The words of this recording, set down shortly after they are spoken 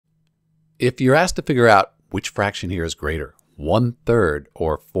If you're asked to figure out which fraction here is greater, 1/3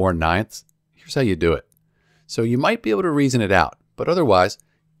 or 4/9, here's how you do it. So you might be able to reason it out, but otherwise,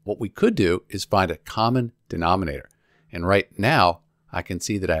 what we could do is find a common denominator. And right now, I can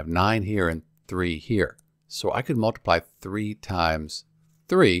see that I have 9 here and 3 here. So I could multiply 3 times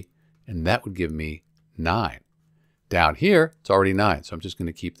 3, and that would give me 9. Down here, it's already 9, so I'm just going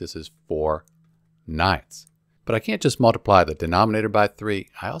to keep this as 4/9. But I can't just multiply the denominator by 3.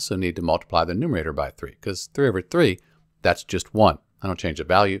 I also need to multiply the numerator by 3, because 3 over 3, that's just 1. I don't change the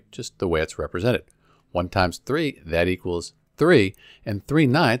value, just the way it's represented. 1 times 3, that equals 3. And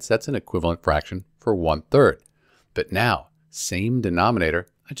 3/9, that's an equivalent fraction for 1/3. But now, same denominator,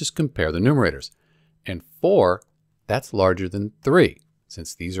 I just compare the numerators. And 4, that's larger than 3.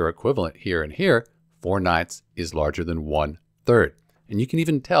 Since these are equivalent here and here, 4/9 is larger than 1/3. And you can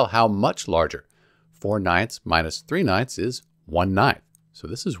even tell how much larger. 4/9 minus 3/9 is 1/9. So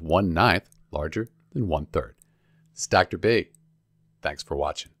this is 1/9 larger than 1/3. This is Dr. B. Thanks for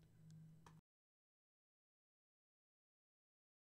watching.